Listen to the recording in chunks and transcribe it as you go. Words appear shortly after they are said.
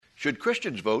Should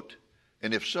Christians vote?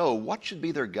 And if so, what should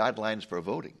be their guidelines for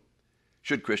voting?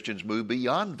 Should Christians move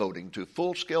beyond voting to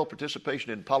full-scale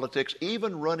participation in politics,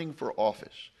 even running for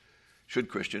office? Should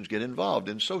Christians get involved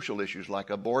in social issues like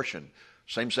abortion,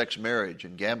 same-sex marriage,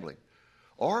 and gambling?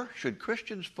 Or should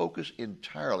Christians focus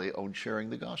entirely on sharing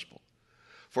the gospel?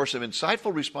 For some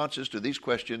insightful responses to these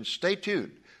questions, stay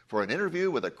tuned for an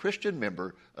interview with a Christian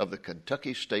member of the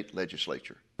Kentucky State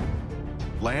Legislature.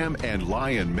 Lamb and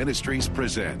Lion Ministries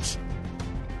presents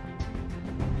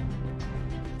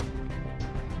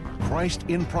Christ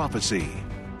in Prophecy,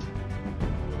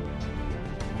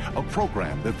 a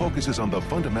program that focuses on the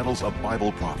fundamentals of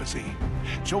Bible prophecy,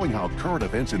 showing how current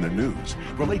events in the news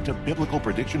relate to biblical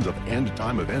predictions of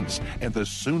end-time events and the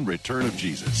soon return of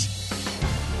Jesus.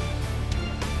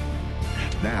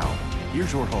 Now,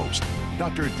 here's your host,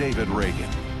 Dr. David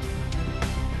Reagan.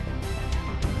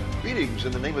 Greetings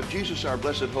in the name of Jesus, our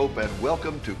blessed hope, and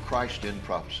welcome to Christ in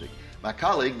Prophecy. My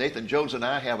colleague Nathan Jones and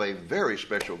I have a very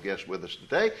special guest with us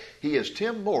today. He is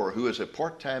Tim Moore, who is a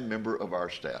part-time member of our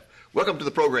staff. Welcome to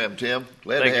the program, Tim.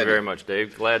 Glad to have you. Thank you very much,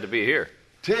 Dave. Glad to be here.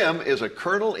 Tim is a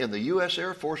colonel in the U.S.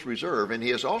 Air Force Reserve, and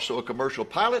he is also a commercial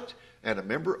pilot and a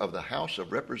member of the House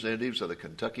of Representatives of the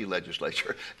Kentucky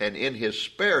Legislature. And in his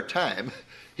spare time,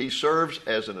 he serves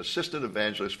as an assistant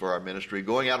evangelist for our ministry,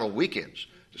 going out on weekends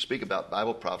to speak about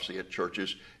Bible prophecy at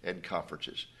churches and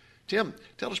conferences. Tim,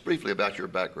 tell us briefly about your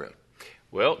background.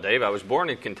 Well, Dave, I was born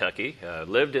in Kentucky,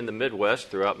 lived in the Midwest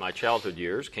throughout my childhood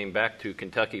years, came back to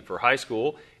Kentucky for high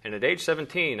school, and at age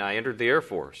 17, I entered the Air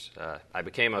Force. I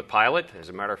became a pilot. As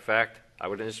a matter of fact, I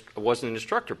was an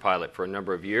instructor pilot for a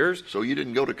number of years. So you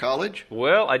didn't go to college?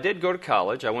 Well, I did go to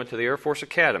college. I went to the Air Force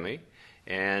Academy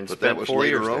and spent 4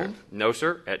 years there. No,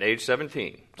 sir, at age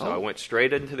 17. So I went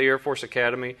straight into the Air Force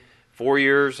Academy, 4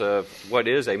 years of what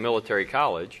is a military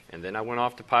college, and then I went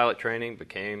off to pilot training,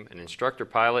 became an instructor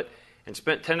pilot, and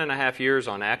spent 10 and a half years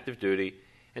on active duty,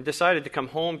 and decided to come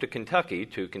home to Kentucky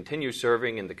to continue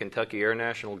serving in the Kentucky Air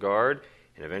National Guard,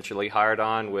 and eventually hired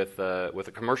on with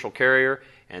a commercial carrier,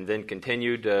 and then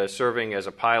continued serving as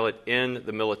a pilot in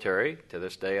the military. To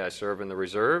this day, I serve in the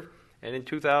Reserve. And in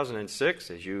 2006,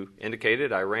 as you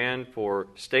indicated, I ran for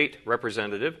state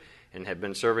representative and have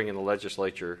been serving in the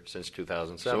legislature since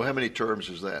 2007. So how many terms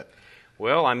is that?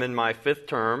 Well, I'm in my 5th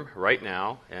term right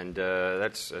now, and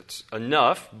that's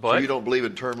enough. But so you don't believe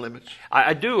in term limits?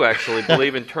 I do actually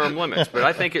believe in term limits, but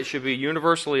I think it should be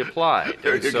universally applied.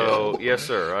 There you go. Yes,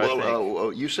 sir.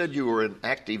 Well, you said you were in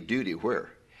active duty. Where?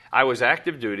 I was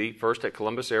active duty first at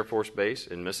Columbus Air Force Base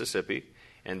in Mississippi,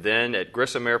 and then at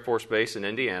Grissom Air Force Base in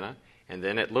Indiana, and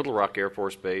then at Little Rock Air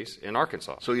Force Base in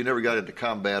Arkansas. So you never got into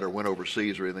combat or went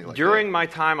overseas or anything like that? During my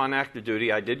time on active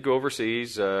duty, I did go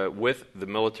overseas with the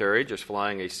military, just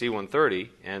flying a C-130,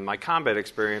 and my combat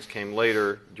experience came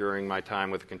later during my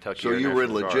time with the Kentucky Air National Guard. So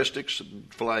you were in logistics,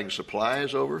 flying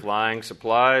supplies over? Flying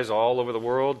supplies all over the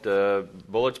world,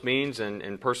 bullets, beans,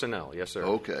 and personnel. Yes, sir.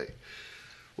 Okay.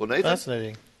 Well, Nathan?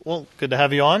 Fascinating. Well, good to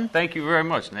have you on. Thank you very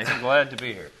much, Nathan. Glad to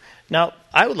be here. Now,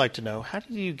 I would like to know, how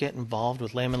did you get involved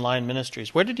with Lamb and Lion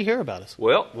Ministries? Where did you hear about us?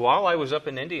 Well, while I was up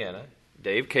in Indiana,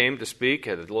 Dave came to speak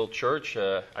at a little church.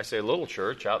 I say a little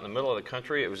church, out in the middle of the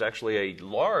country. It was actually a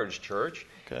large church.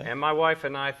 Okay. And my wife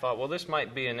and I thought, well, this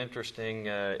might be an interesting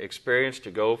experience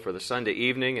to go for the Sunday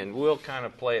evening, and we'll kind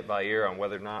of play it by ear on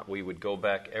whether or not we would go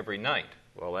back every night.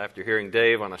 Well, after hearing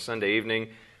Dave on a Sunday evening,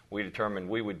 we determined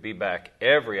we would be back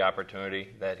every opportunity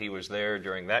that he was there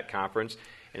during that conference,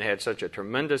 and had such a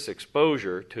tremendous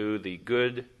exposure to the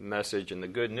good message and the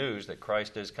good news that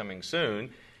Christ is coming soon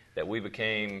that we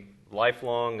became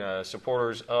lifelong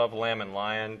supporters of Lamb and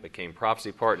Lion, became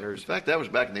prophecy partners. In fact, that was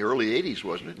back in the early 80s,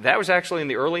 wasn't it? That was actually in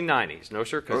the early 90s. No,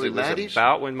 sir, because it was 90s?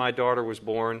 About when my daughter was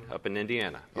born up in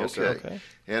Indiana. Yes, okay. Sir. Okay.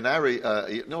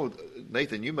 And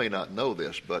Nathan, you may not know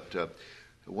this, but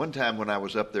one time when I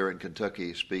was up there in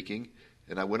Kentucky speaking,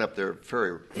 and I went up there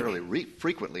fairly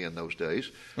frequently in those days.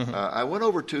 Mm-hmm. I went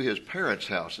over to his parents'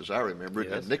 house, as I remember it,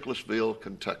 yes. in Nicholasville,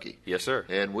 Kentucky. Yes, sir.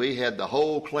 And we had the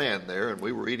whole clan there, and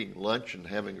we were eating lunch and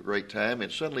having a great time.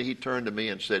 And suddenly he turned to me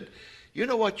and said, you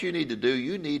know what you need to do?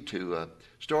 You need to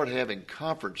start having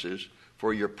conferences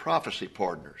for your prophecy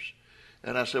partners.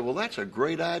 And I said, well, that's a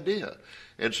great idea.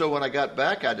 And so when I got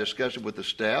back, I discussed it with the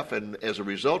staff, and as a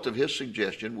result of his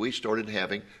suggestion, we started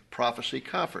having prophecy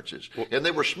conferences. And they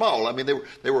were small. I mean,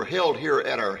 they were held here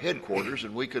at our headquarters,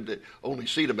 and we could only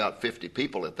seat about 50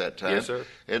 people at that time. Yes, sir.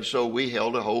 And so we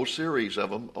held a whole series of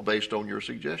them based on your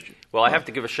suggestion. Well, I have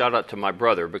to give a shout-out to my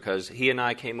brother, because he and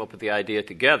I came up with the idea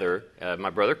together. My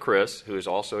brother, Chris, who is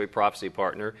also a prophecy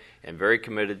partner and very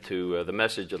committed to the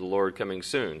message of the Lord coming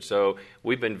soon. So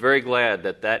we've been very glad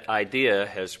that idea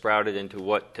has sprouted into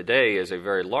what today is a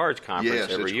very large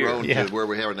conference every year. Yes, it's grown to where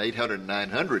we have an 800,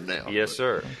 900 now. Yes,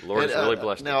 sir. Lord's really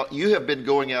blessed. Now, you have been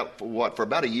going out for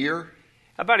about a year?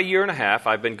 About a year and a half,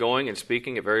 I've been going and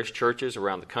speaking at various churches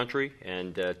around the country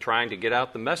and trying to get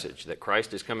out the message that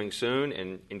Christ is coming soon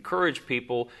and encourage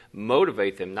people,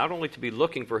 motivate them not only to be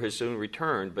looking for His soon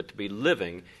return, but to be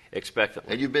living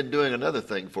expectantly. And you've been doing another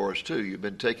thing for us, too. You've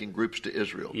been taking groups to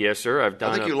Israel. Yes, sir. I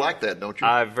think you like that, don't you?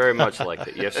 I very much like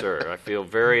it. Yes, sir. I feel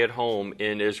very at home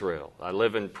in Israel. I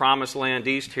live in Promised Land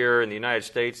East here in the United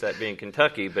States, that being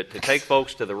Kentucky, but to take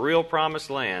folks to the real Promised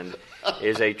Land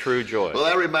is a true joy. Well,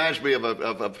 that reminds me of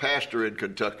a pastor in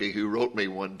Kentucky who wrote me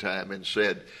one time and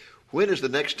said, "When is the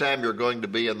next time you're going to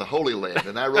be in the Holy Land?"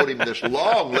 And I wrote him this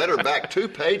long letter back 2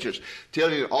 pages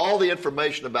telling you all the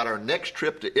information about our next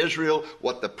trip to Israel,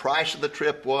 what the price of the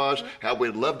trip was, how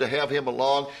we'd love to have him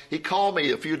along. He called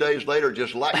me a few days later,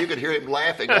 you could hear him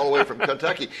laughing all the way from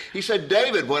Kentucky. He said,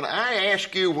 "David, when I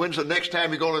ask you when's the next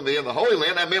time you're going to be in the Holy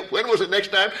Land, I meant when was the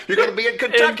next time you're going to be in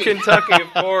Kentucky?" In Kentucky,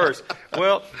 of course.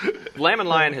 Well, Lamb and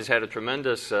Lion has had a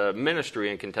tremendous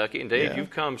ministry in Kentucky. And Dave, you've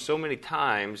come so many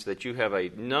times that you have a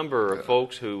number of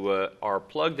folks who are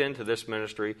plugged into this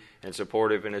ministry and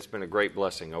supportive, and it's been a great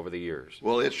blessing over the years.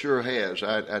 Well, it sure has.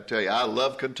 I tell you, I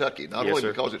love Kentucky, not only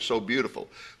because it's so beautiful,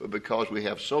 but because we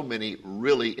have so many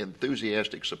really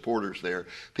enthusiastic supporters there,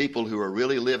 people who are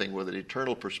really living with an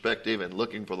eternal perspective and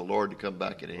looking for the Lord to come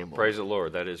back at any moment. Praise the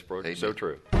Lord. That is so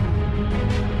true.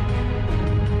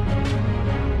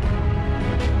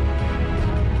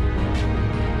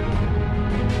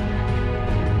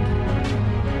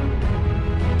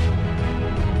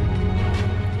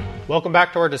 Welcome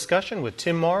back to our discussion with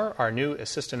Tim Marr, our new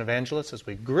assistant evangelist, as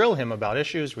we grill him about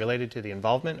issues related to the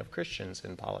involvement of Christians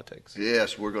in politics.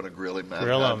 Yes, we're going to grill him.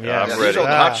 Grill him, yeah. He's on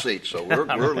the hot seat, so we're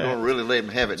going to really let him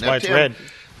have it. That's why it's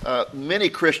red. Many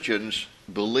Christians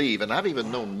believe, and I've even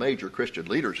known major Christian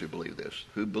leaders who believe this,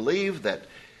 who believe that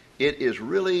it is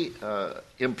really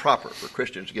improper for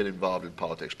Christians to get involved in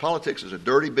politics. Politics is a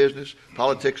dirty business.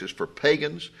 Politics is for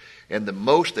pagans. And the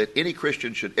most that any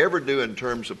Christian should ever do in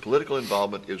terms of political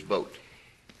involvement is vote.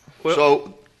 Well,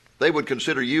 so they would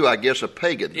consider you, I guess, a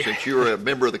pagan, since you're a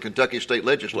member of the Kentucky State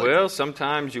Legislature. Well,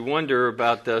 sometimes you wonder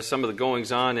about some of the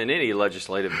goings-on in any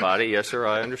legislative body. Yes, sir,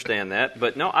 I understand that.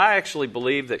 But no, I actually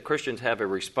believe that Christians have a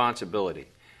responsibility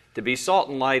to be salt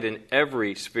and light in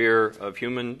every sphere of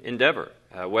human endeavor,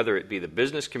 whether it be the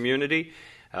business community,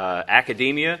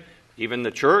 academia, even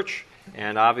the church.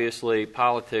 And obviously,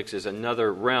 politics is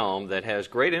another realm that has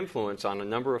great influence on a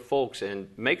number of folks and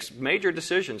makes major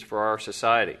decisions for our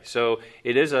society. So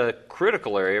it is a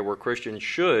critical area where Christians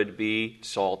should be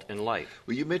salt and light.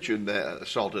 Well, you mentioned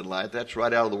salt and light. That's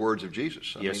right out of the words of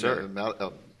Jesus. Yes, sir.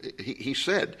 He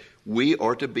said, we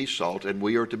are to be salt and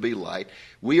we are to be light.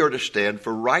 We are to stand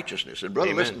for righteousness. And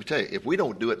brother, listen, let me tell you, if we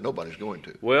don't do it, nobody's going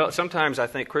to. Well, sometimes I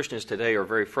think Christians today are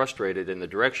very frustrated in the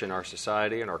direction our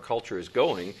society and our culture is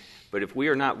going. But if we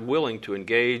are not willing to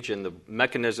engage in the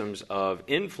mechanisms of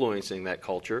influencing that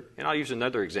culture, and I'll use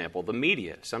another example, the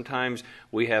media. Sometimes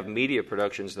we have media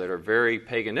productions that are very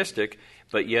paganistic,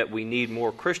 but yet we need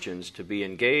more Christians to be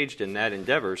engaged in that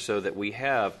endeavor so that we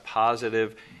have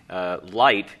positive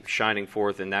light shining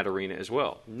forth in that arena as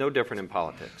well. No different in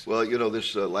politics. Well, you know,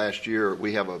 this last year,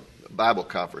 we have a Bible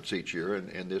conference each year,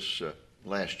 and this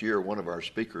last year, one of our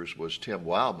speakers was Tim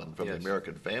Wildman from the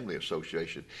American Family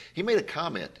Association. He made a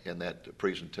comment in that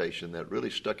presentation that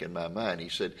really stuck in my mind. He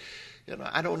said, you know,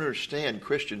 I don't understand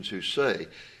Christians who say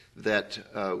that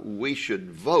we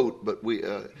should vote, but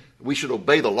we should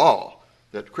obey the law.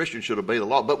 That Christians should obey the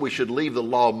law, but we should leave the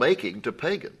lawmaking to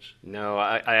pagans. No,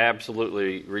 I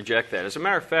absolutely reject that. As a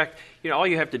matter of fact, you know, all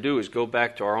you have to do is go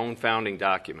back to our own founding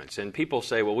documents. And people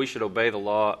say, well, we should obey the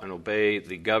law and obey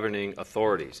the governing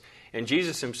authorities. And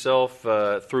Jesus himself,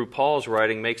 through Paul's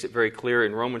writing, makes it very clear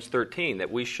in Romans 13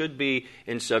 that we should be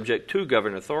in subject to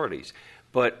governing authorities.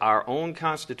 But our own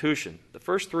Constitution, the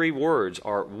first 3 words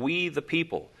are, we the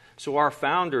people. So our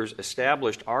founders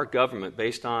established our government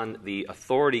based on the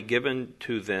authority given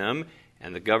to them,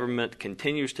 and the government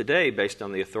continues today based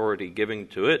on the authority given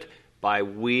to it by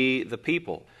we the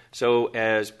people. So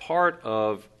as part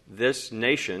of this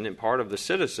nation and part of the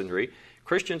citizenry,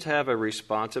 Christians have a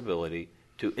responsibility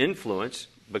to influence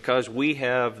because we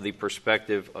have the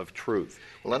perspective of truth.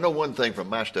 Well, I know one thing from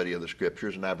my study of the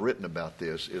Scriptures, and I've written about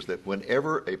this, is that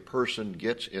whenever a person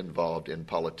gets involved in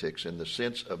politics in the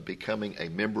sense of becoming a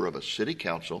member of a city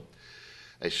council,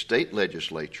 a state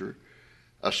legislature,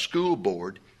 a school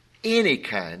board, any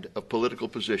kind of political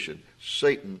position,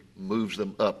 Satan moves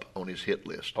them up on his hit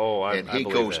list. And he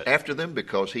goes after them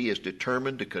because he is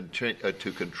determined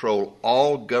to control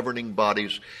all governing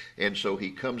bodies, and so he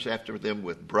comes after them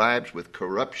with bribes, with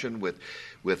corruption,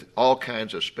 with all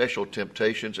kinds of special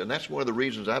temptations, and that's one of the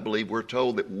reasons I believe we're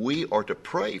told that we are to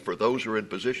pray for those who are in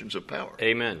positions of power.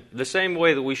 Amen. The same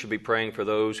way that we should be praying for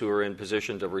those who are in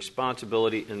positions of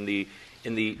responsibility in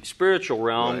the spiritual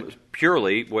realm, right,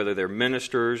 purely, whether they're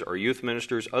ministers or youth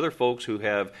ministers, other folks who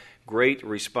have great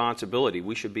responsibility,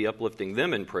 we should be uplifting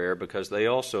them in prayer because they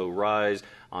also rise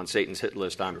on Satan's hit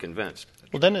list, I'm convinced.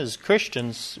 Well, then as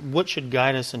Christians, what should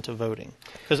guide us into voting?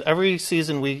 Because every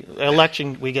season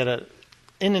election, we get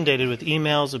inundated with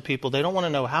emails of people. They don't want to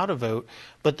know how to vote,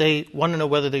 but they want to know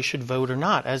whether they should vote or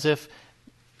not, as if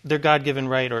their God-given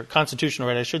right, or constitutional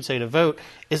right, I should say, to vote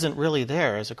isn't really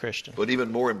there as a Christian. But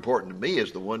even more important to me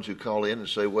is the ones who call in and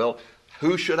say, well,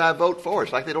 who should I vote for?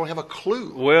 It's like they don't have a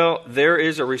clue. Well, there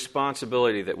is a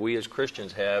responsibility that we as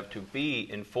Christians have to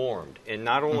be informed, and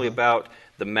not only about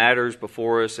the matters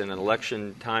before us in an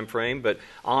election time frame, but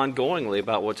ongoingly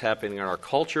about what's happening in our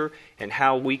culture and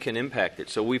how we can impact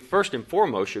it. So we first and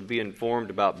foremost should be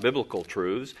informed about biblical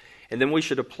truths, and then we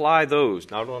should apply those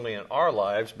not only in our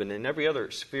lives, but in every other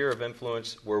sphere of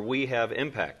influence where we have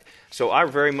impact. So I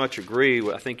very much agree.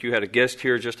 I think you had a guest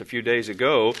here just a few days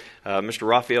ago, Mr.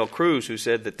 Rafael Cruz, who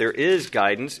said that there is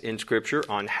guidance in Scripture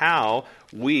on how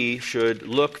we should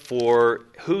look for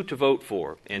who to vote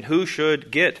for and who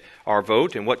should get our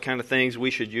vote and what kind of things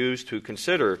we should use to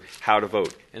consider how to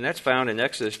vote. And that's found in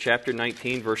Exodus chapter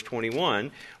 19, verse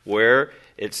 21, where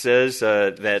it says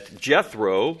that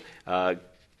Jethro,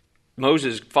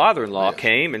 Moses' father-in-law,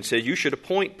 came and said, you should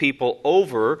appoint people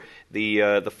over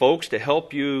the folks to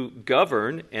help you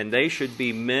govern, and they should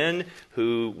be men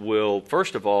who will,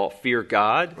 first of all, fear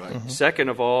God, second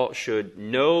of all, should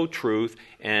know truth,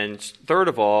 and third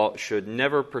of all, should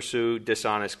never pursue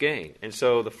dishonest gain. And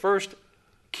so the first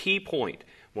key point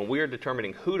when we are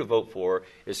determining who to vote for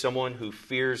is someone who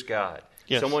fears God.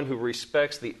 Yes. Someone who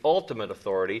respects the ultimate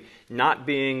authority, not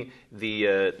being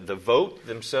the vote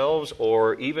themselves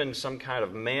or even some kind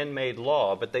of man-made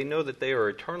law, but they know that they are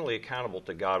eternally accountable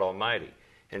to God Almighty.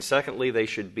 And secondly, they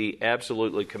should be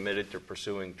absolutely committed to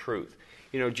pursuing truth.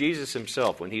 You know, Jesus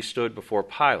himself, when he stood before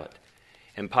Pilate,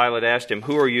 and Pilate asked him,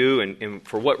 who are you and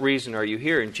for what reason are you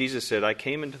here? And Jesus said, I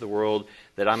came into the world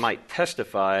that I might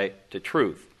testify to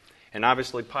truth. And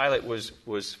obviously Pilate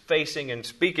was facing and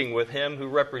speaking with him who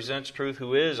represents truth,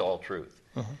 who is all truth.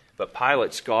 But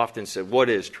Pilate scoffed and said, what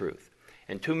is truth?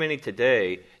 And too many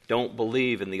today don't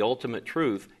believe in the ultimate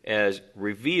truth as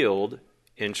revealed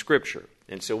in Scripture.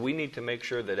 And so we need to make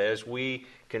sure that as we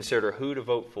consider who to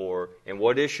vote for and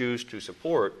what issues to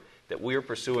support, that we are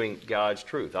pursuing God's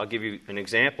truth. I'll give you an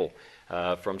example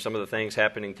from some of the things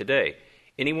happening today.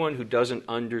 Anyone who doesn't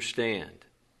understand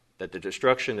that the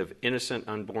destruction of innocent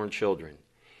unborn children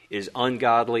is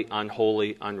ungodly,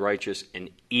 unholy, unrighteous, and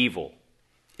evil,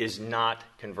 is not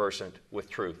conversant with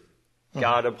truth.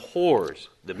 God abhors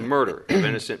the murder of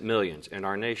innocent millions in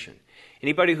our nation.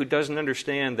 Anybody who doesn't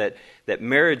understand that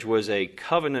marriage was a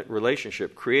covenant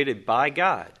relationship created by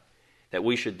God, that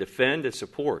we should defend and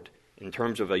support in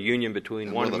terms of a union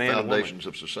between one man and woman. One of the foundations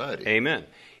of society. Amen.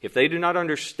 If they do not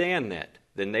understand that,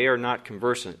 then they are not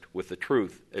conversant with the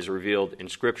truth as revealed in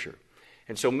Scripture.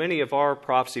 And so many of our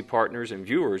prophecy partners and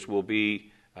viewers will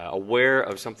be aware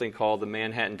of something called the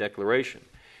Manhattan Declaration,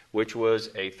 which was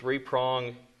a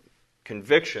three-pronged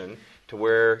conviction to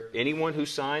where anyone who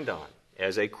signed on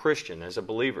as a Christian, as a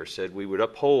believer, said we would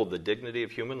uphold the dignity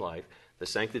of human life, the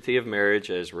sanctity of marriage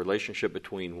as a relationship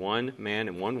between one man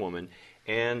and one woman,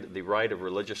 and the right of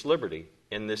religious liberty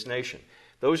in this nation.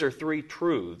 Those are three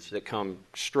truths that come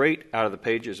straight out of the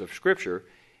pages of Scripture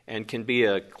and can be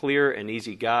a clear and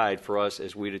easy guide for us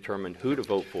as we determine who to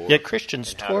vote for. Yet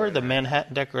Christians tore the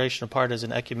Manhattan Declaration apart as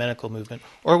an ecumenical movement.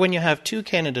 Or when you have two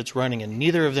candidates running and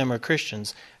neither of them are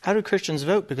Christians, how do Christians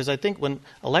vote? Because I think when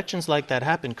elections like that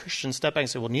happen, Christians step back and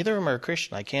say, well, neither of them are a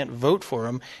Christian. I can't vote for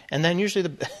them. And then usually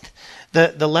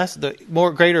the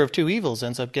more greater of two evils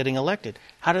ends up getting elected.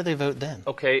 How do they vote then?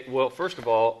 Okay, well, first of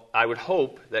all, I would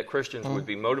hope that Christians would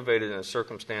be motivated in a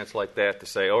circumstance like that to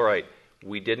say, all right,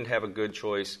 we didn't have a good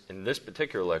choice in this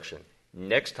particular election.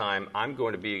 Next time, I'm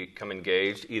going to become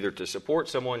engaged either to support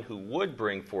someone who would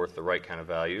bring forth the right kind of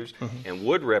values and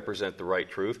would represent the right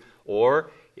truth,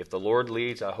 or if the Lord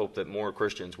leads, I hope that more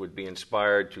Christians would be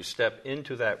inspired to step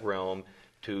into that realm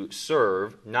to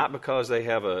serve, not because they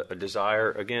have a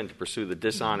desire, again, to pursue the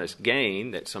dishonest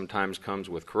gain that sometimes comes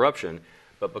with corruption,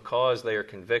 but because they are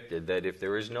convicted that if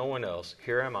there is no one else,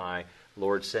 here am I,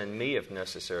 Lord, send me if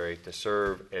necessary to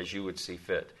serve as you would see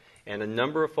fit. And a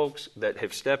number of folks that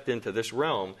have stepped into this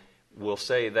realm will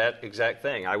say that exact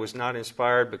thing. I was not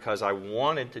inspired because I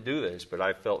wanted to do this, but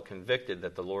I felt convicted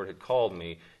that the Lord had called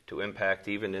me to impact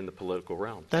even in the political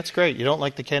realm. That's great. You don't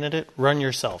like the candidate? Run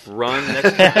yourself. Run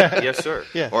next time. Yes, sir.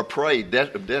 Yeah. Or pray,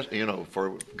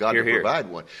 for God to provide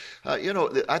one.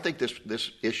 I think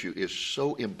this issue is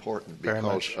so important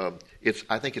because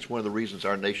I think it's one of the reasons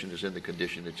our nation is in the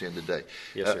condition it's in today.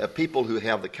 Yes, sir. People who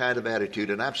have the kind of attitude,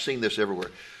 and I've seen this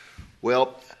everywhere.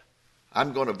 Well,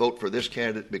 I'm going to vote for this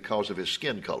candidate because of his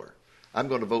skin color. I'm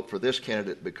going to vote for this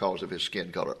candidate because of his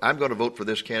skin color. I'm going to vote for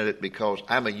this candidate because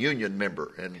I'm a union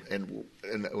member and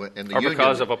the or union,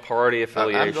 because of a party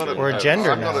affiliation. Or a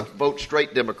gender I'm going to vote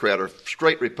straight Democrat or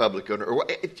straight Republican. Or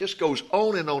it just goes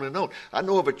on and on and on. I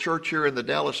know of a church here in the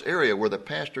Dallas area where the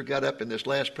pastor got up in this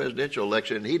last presidential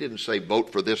election and he didn't say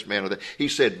vote for this man or that. He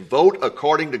said vote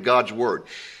according to God's word.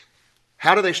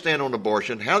 How do they stand on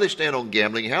abortion? How do they stand on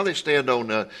gambling? How do they stand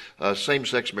on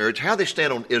same-sex marriage? How do they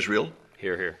stand on Israel?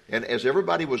 Hear, hear. And as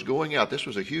everybody was going out, this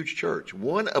was a huge church.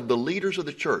 One of the leaders of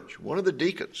the church, one of the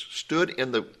deacons, stood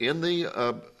in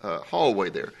the hallway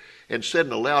there and said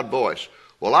in a loud voice,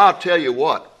 "Well, I'll tell you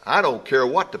what. I don't care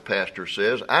what the pastor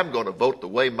says. I'm going to vote the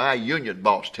way my union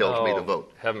boss tells me to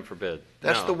vote." Heaven forbid.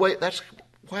 That's the way. That's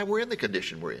why we're in the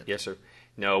condition we're in. Yes, sir.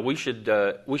 No, we should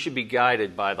be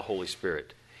guided by the Holy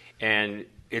Spirit, and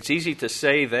it's easy to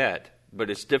say that, but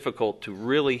it's difficult to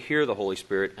really hear the Holy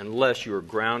Spirit unless you are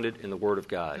grounded in the Word of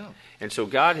God. Yeah. And so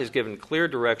God has given clear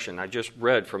direction. I just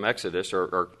read from Exodus,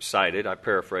 or cited, I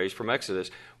paraphrase, from Exodus,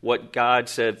 what God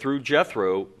said through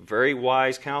Jethro, very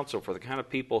wise counsel for the kind of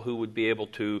people who would be able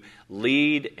to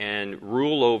lead and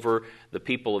rule over the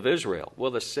people of Israel.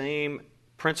 Well, the same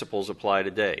principles apply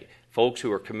today. Folks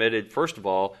who are committed, first of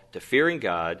all, to fearing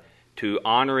God, to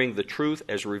honoring the truth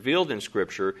as revealed in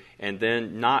Scripture, and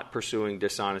then not pursuing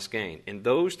dishonest gain. And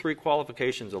those three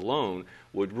qualifications alone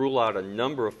would rule out a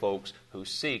number of folks who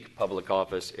seek public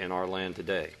office in our land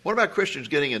today. What about Christians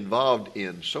getting involved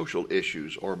in social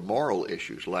issues or moral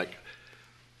issues, like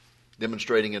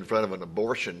demonstrating in front of an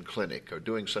abortion clinic or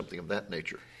doing something of that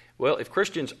nature? Well, if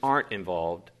Christians aren't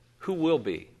involved, who will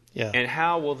be? Yeah. And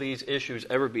how will these issues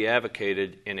ever be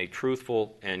advocated in a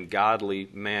truthful and godly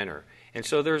manner? And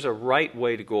so there's a right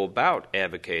way to go about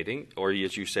advocating, or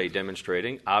as you say,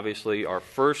 demonstrating. Obviously, our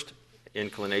first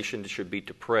inclination should be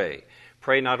to pray.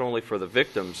 Pray not only for the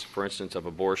victims, for instance, of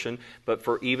abortion, but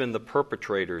for even the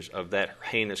perpetrators of that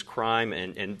heinous crime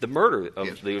and the murder of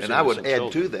these innocent And I would add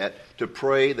children. to that, to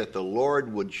pray that the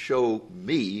Lord would show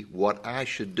me what I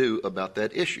should do about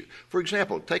that issue. For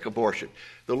example, take abortion.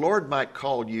 The Lord might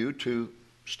call you to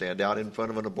stand out in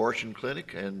front of an abortion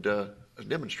clinic and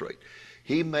demonstrate.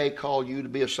 He may call you to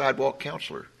be a sidewalk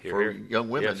counselor for young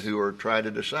women who are trying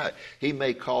to decide. He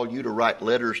may call you to write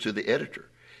letters to the editor.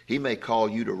 He may call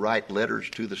you to write letters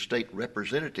to the state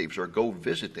representatives or go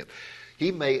visit them. He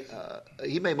may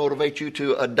motivate you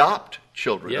to adopt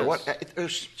children. Yes.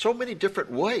 There's so many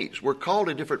different ways. We're called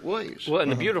in different ways. Well,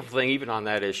 and the beautiful thing, even on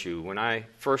that issue, when I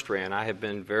first ran, I have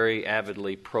been very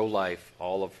avidly pro-life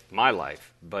all of my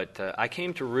life. But I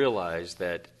came to realize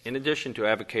that in addition to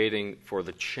advocating for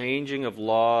the changing of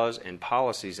laws and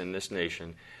policies in this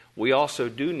nation, we also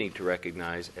do need to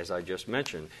recognize, as I just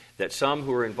mentioned, that some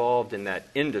who are involved in that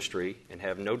industry, and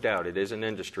have no doubt it is an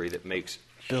industry that makes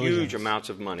huge amounts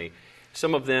of money,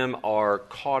 some of them are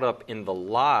caught up in the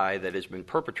lie that has been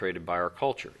perpetrated by our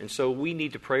culture. And so we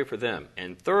need to pray for them.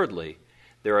 And thirdly,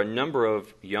 there are a number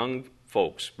of young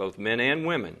folks, both men and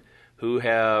women, who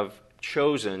have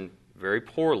chosen very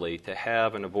poorly to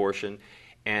have an abortion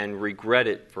and regret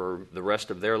it for the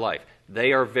rest of their life.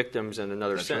 They are victims in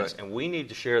another sense. Right. And we need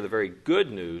to share the very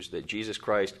good news that Jesus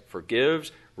Christ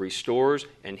forgives, restores,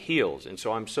 and heals. And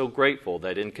so I'm so grateful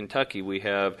that in Kentucky we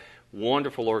have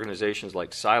wonderful organizations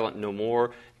like Silent No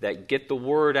More that get the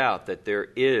word out that there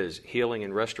is healing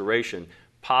and restoration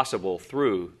possible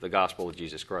through the gospel of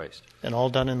Jesus Christ. And all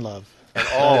done in love. And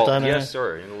all, yes,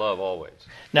 sir, in love always.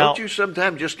 Now, don't you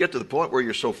sometimes just get to the point where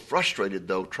you're so frustrated,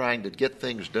 though, trying to get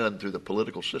things done through the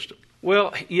political system?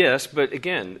 Well, yes, but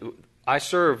again, I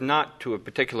serve not to a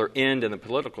particular end in the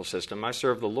political system. I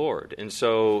serve the Lord. And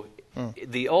so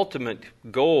the ultimate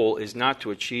goal is not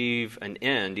to achieve an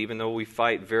end, even though we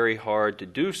fight very hard to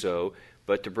do so,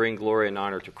 but to bring glory and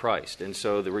honor to Christ. And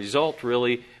so the result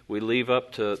really we leave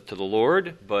up to the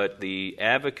Lord, but the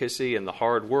advocacy and the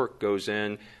hard work goes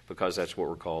in because that's what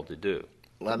we're called to do.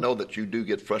 Well, I know that you do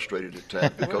get frustrated at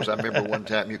times because I remember one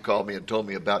time you called me and told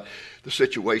me about the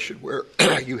situation where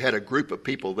you had a group of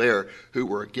people there who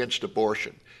were against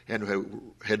abortion and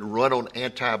who had run on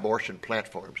anti-abortion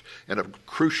platforms, and a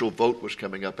crucial vote was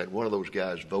coming up, and one of those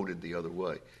guys voted the other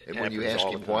way. And when you asked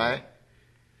him why,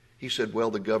 he said, well,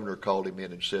 the governor called him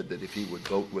in and said that if he would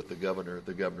vote with the governor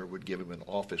would give him an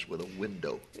office with a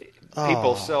window.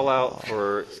 People sell out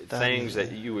for things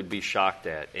that you would be shocked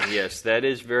at. And yes, that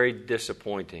is very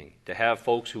disappointing to have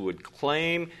folks who would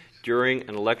claim during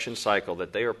an election cycle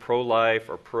that they are pro-life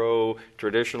or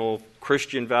pro-traditional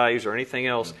Christian values or anything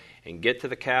else and get to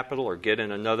the Capitol or get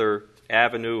in another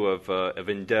avenue of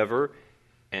endeavor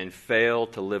and fail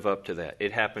to live up to that.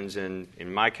 It happens in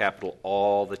my capital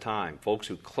all the time. Folks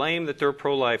who claim that they're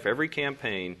pro-life, every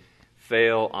campaign,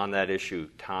 fail on that issue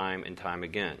time and time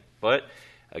again. But,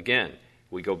 again,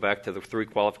 we go back to the three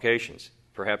qualifications.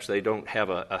 Perhaps they don't have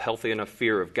a healthy enough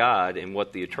fear of God and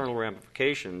what the eternal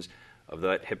ramifications of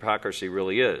that hypocrisy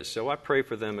really is. So I pray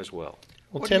for them as well.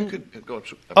 Well, Tim,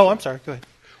 I'm sorry. Go ahead.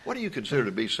 What do you consider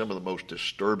to be some of the most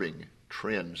disturbing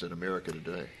trends in America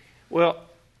today? Well,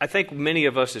 I think many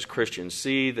of us as Christians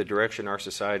see the direction our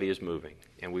society is moving,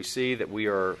 and we see that we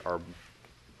are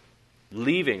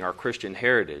leaving our Christian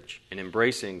heritage and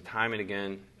embracing time and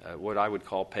again what I would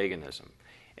call paganism.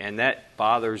 And that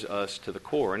bothers us to the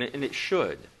core, and it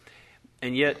should.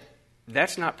 And yet,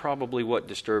 that's not probably what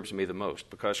disturbs me the most,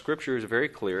 because Scripture is very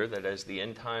clear that as the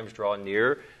end times draw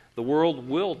near, the world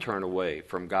will turn away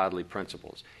from godly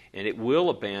principles, and it will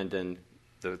abandon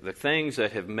the things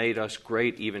that have made us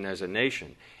great even as a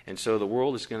nation. And so the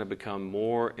world is going to become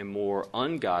more and more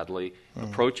ungodly,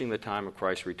 approaching the time of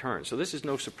Christ's return. So this is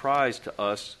no surprise to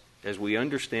us as we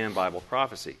understand Bible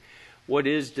prophecy. What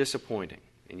is disappointing,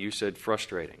 and you said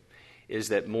frustrating, is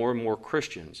that more and more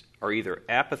Christians are either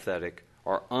apathetic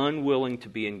or unwilling to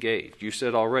be engaged. You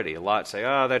said already, a lot say,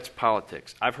 that's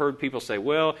politics. I've heard people say,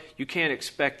 well, you can't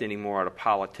expect any more out of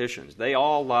politicians. They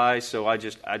all lie, so I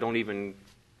don't even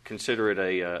consider it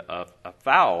a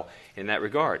foul in that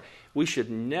regard. We should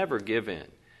never give in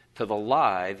to the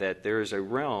lie that there is a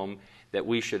realm that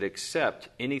we should accept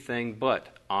anything but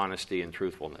honesty and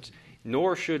truthfulness.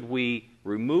 Nor should we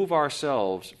remove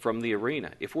ourselves from the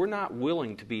arena. If we're not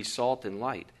willing to be salt and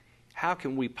light, how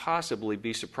can we possibly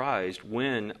be surprised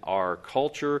when our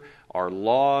culture, our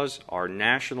laws, our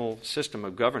national system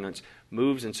of governance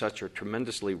moves in such a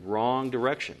tremendously wrong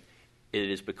direction? It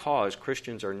is because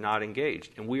Christians are not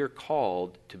engaged, and we are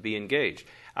called to be engaged.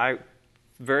 I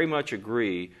very much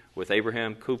agree with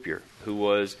Abraham Kuyper, who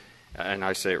was, and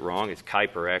I say it wrong, it's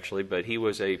Kuyper actually, but he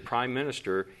was a prime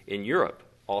minister in Europe,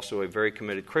 also a very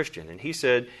committed Christian. And he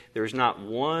said, there's not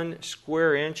one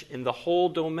square inch in the whole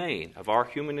domain of our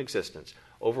human existence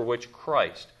over which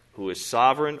Christ, who is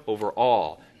sovereign over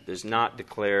all, does not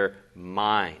declare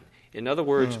mine. In other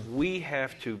words, we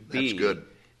have to be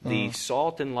the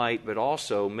salt and light, but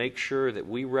also make sure that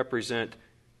we represent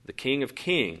the King of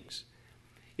Kings.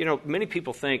 You know, many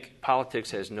people think politics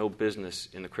has no business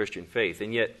in the Christian faith,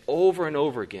 and yet over and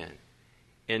over again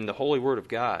in the Holy Word of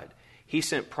God, He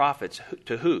sent prophets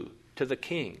to who? To the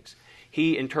kings.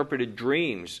 He interpreted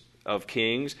dreams of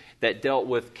kings that dealt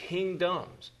with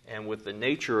kingdoms and with the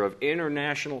nature of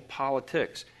international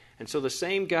politics. And so the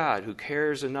same God who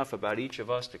cares enough about each of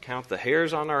us to count the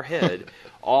hairs on our head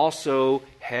also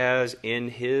has in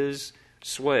His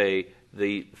sway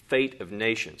the fate of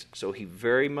nations. So He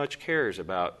very much cares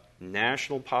about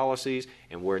national policies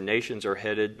and where nations are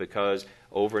headed, because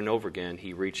over and over again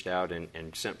He reached out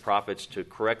and sent prophets to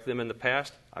correct them in the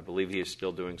past. I believe He is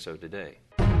still doing so today.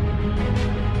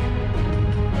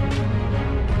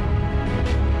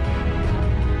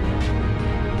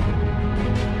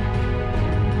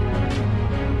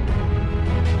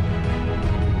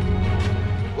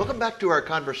 Welcome back to our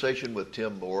conversation with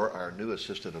Tim Moore, our new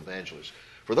assistant evangelist.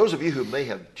 For those of you who may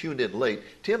have tuned in late,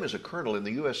 Tim is a colonel in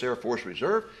the U.S. Air Force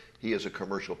Reserve. He is a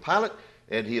commercial pilot,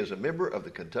 and he is a member of the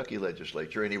Kentucky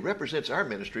Legislature, and he represents our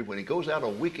ministry when he goes out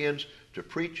on weekends to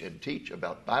preach and teach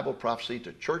about Bible prophecy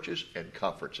to churches and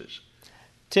conferences.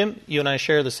 Tim, you and I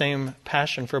share the same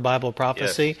passion for Bible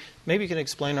prophecy. Yes. Maybe you can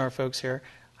explain to our folks here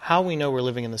how we know we're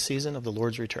living in the season of the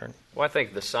Lord's return. Well, I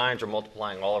think the signs are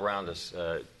multiplying all around us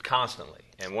constantly.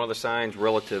 And one of the signs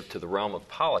relative to the realm of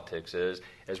politics is,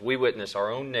 as we witness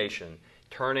our own nation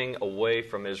turning away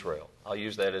from Israel. I'll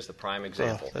use that as the prime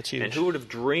example. That's huge. And who would have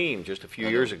dreamed just a few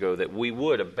years ago that we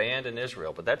would abandon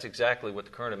Israel? But that's exactly what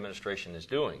the current administration is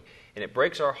doing. And it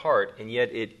breaks our heart, and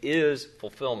yet it is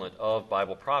fulfillment of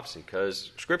Bible prophecy,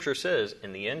 because Scripture says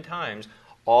in the end times,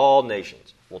 all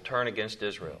nations will turn against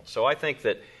Israel. So I think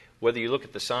that Whether you look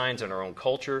at the signs in our own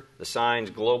culture, the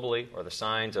signs globally, or the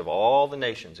signs of all the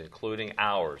nations, including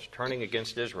ours, turning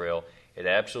against Israel, it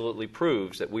absolutely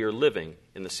proves that we are living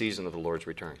in the season of the Lord's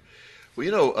return.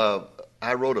 Well,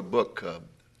 I wrote a book a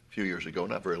few years ago,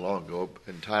 not very long ago,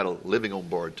 entitled Living on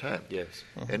Borrowed Time. Yes.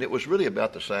 And it was really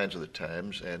about the signs of the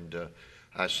times, and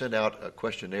I sent out a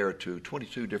questionnaire to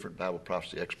 22 different Bible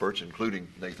prophecy experts, including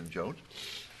Nathan Jones,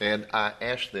 and I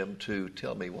asked them to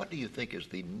tell me, what do you think is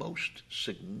the most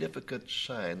significant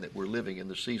sign that we're living in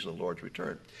the season of the Lord's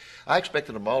return? I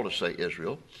expected them all to say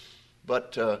Israel,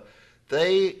 but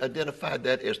they identified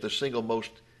that as the single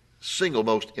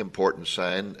most important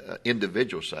sign,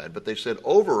 individual sign. But they said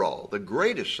overall, the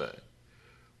greatest sign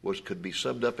could be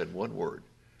summed up in one word: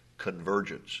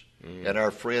 convergence. And our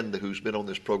friend who's been on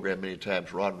this program many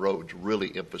times, Ron Rhodes,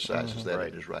 really emphasizes that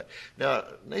in his right. Now,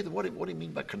 Nathan, what do you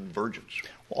mean by convergence?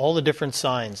 All the different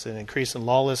signs: an increase in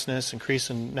lawlessness, increase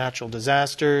in natural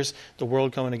disasters, the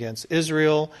world coming against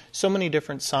Israel, so many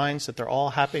different signs that they're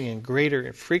all happening in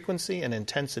greater frequency and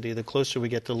intensity the closer we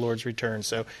get to the Lord's return.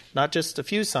 So not just a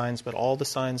few signs, but all the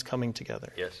signs coming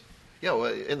together. Yes. Yeah,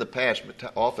 well, in the past,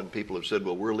 often people have said,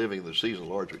 well, we're living in the season of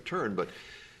the Lord's return, but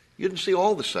you didn't see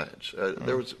all the signs.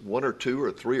 There was one or two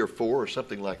or three or four or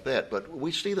something like that, but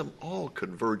we see them all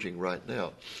converging right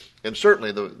now. And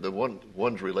certainly the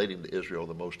ones relating to Israel are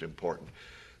the most important.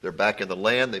 They're back in the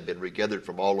land. They've been regathered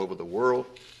from all over the world.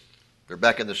 They're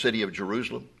back in the city of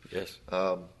Jerusalem. Yes.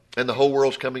 And the whole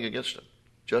world's coming against them,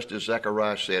 just as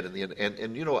Zechariah said.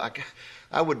 And you know,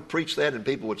 I would preach that, and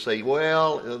people would say,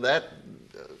 well,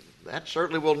 that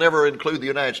certainly will never include the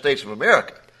United States of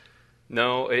America.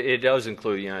 No, it does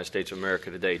include the United States of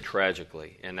America today,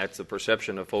 tragically. And that's the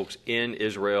perception of folks in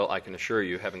Israel. I can assure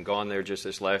you, having gone there just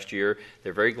this last year,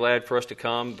 they're very glad for us to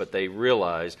come, but they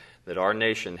realize that our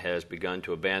nation has begun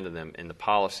to abandon them in the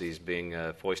policies being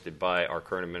foisted by our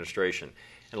current administration.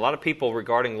 And a lot of people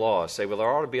regarding laws say, well, there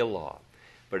ought to be a law.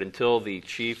 But until the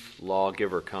chief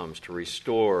lawgiver comes to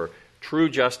restore true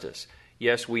justice,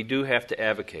 yes, we do have to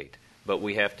advocate, but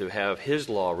we have to have his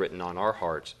law written on our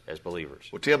hearts as believers.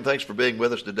 Well, Tim, thanks for being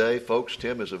with us today. Folks,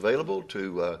 Tim is available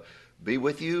to be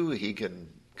with you. He can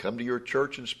come to your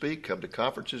church and speak, come to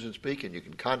conferences and speak, and you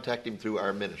can contact him through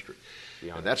our ministry.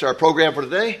 And that's our program for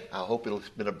today. I hope it's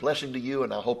been a blessing to you,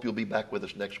 and I hope you'll be back with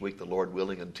us next week, the Lord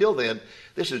willing. Until then,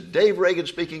 this is Dave Reagan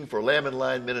speaking for Lamb and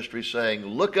Lion Ministries, saying,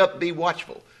 look up, be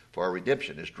watchful, for our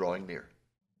redemption is drawing near.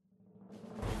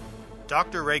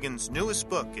 Dr. Reagan's newest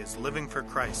book is Living for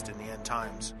Christ in the End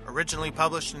Times. Originally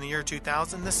published in the year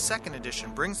 2000, the second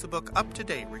edition brings the book up to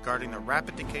date regarding the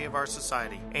rapid decay of our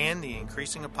society and the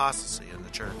increasing apostasy in the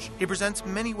church. He presents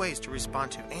many ways to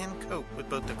respond to and cope with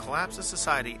both the collapse of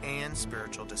society and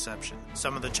spiritual deception.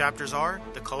 Some of the chapters are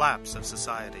the collapse of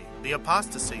society, the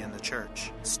apostasy in the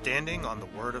church, standing on the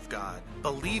Word of God,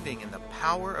 believing in the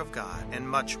power of God, and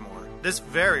much more. This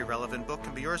very relevant book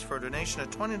can be yours for a donation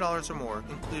of $20 or more,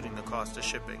 including the cost of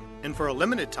shipping. And for a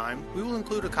limited time, we will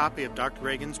include a copy of Dr.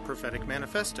 Reagan's Prophetic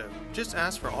Manifesto. Just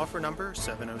ask for offer number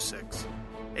 706.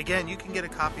 Again, you can get a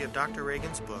copy of Dr.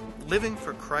 Reagan's book, Living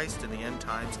for Christ in the End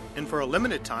Times, and for a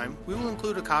limited time, we will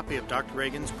include a copy of Dr.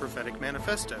 Reagan's Prophetic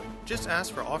Manifesto. Just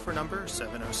ask for offer number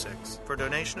 706. For a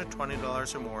donation of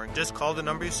 $20 or more, just call the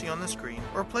number you see on the screen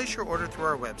or place your order through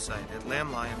our website at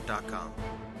lamblion.com.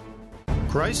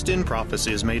 Christ in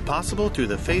Prophecy is made possible through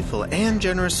the faithful and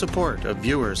generous support of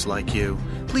viewers like you.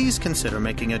 Please consider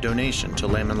making a donation to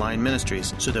Lamb and Lion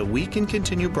Ministries so that we can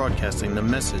continue broadcasting the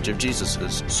message of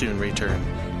Jesus' soon return.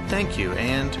 Thank you,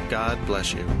 and God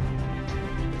bless you.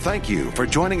 Thank you for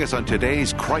joining us on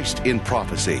today's Christ in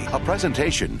Prophecy, a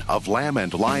presentation of Lamb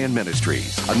and Lion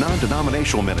Ministries, a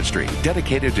non-denominational ministry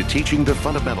dedicated to teaching the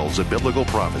fundamentals of biblical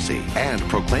prophecy and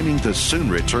proclaiming the soon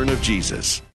return of Jesus.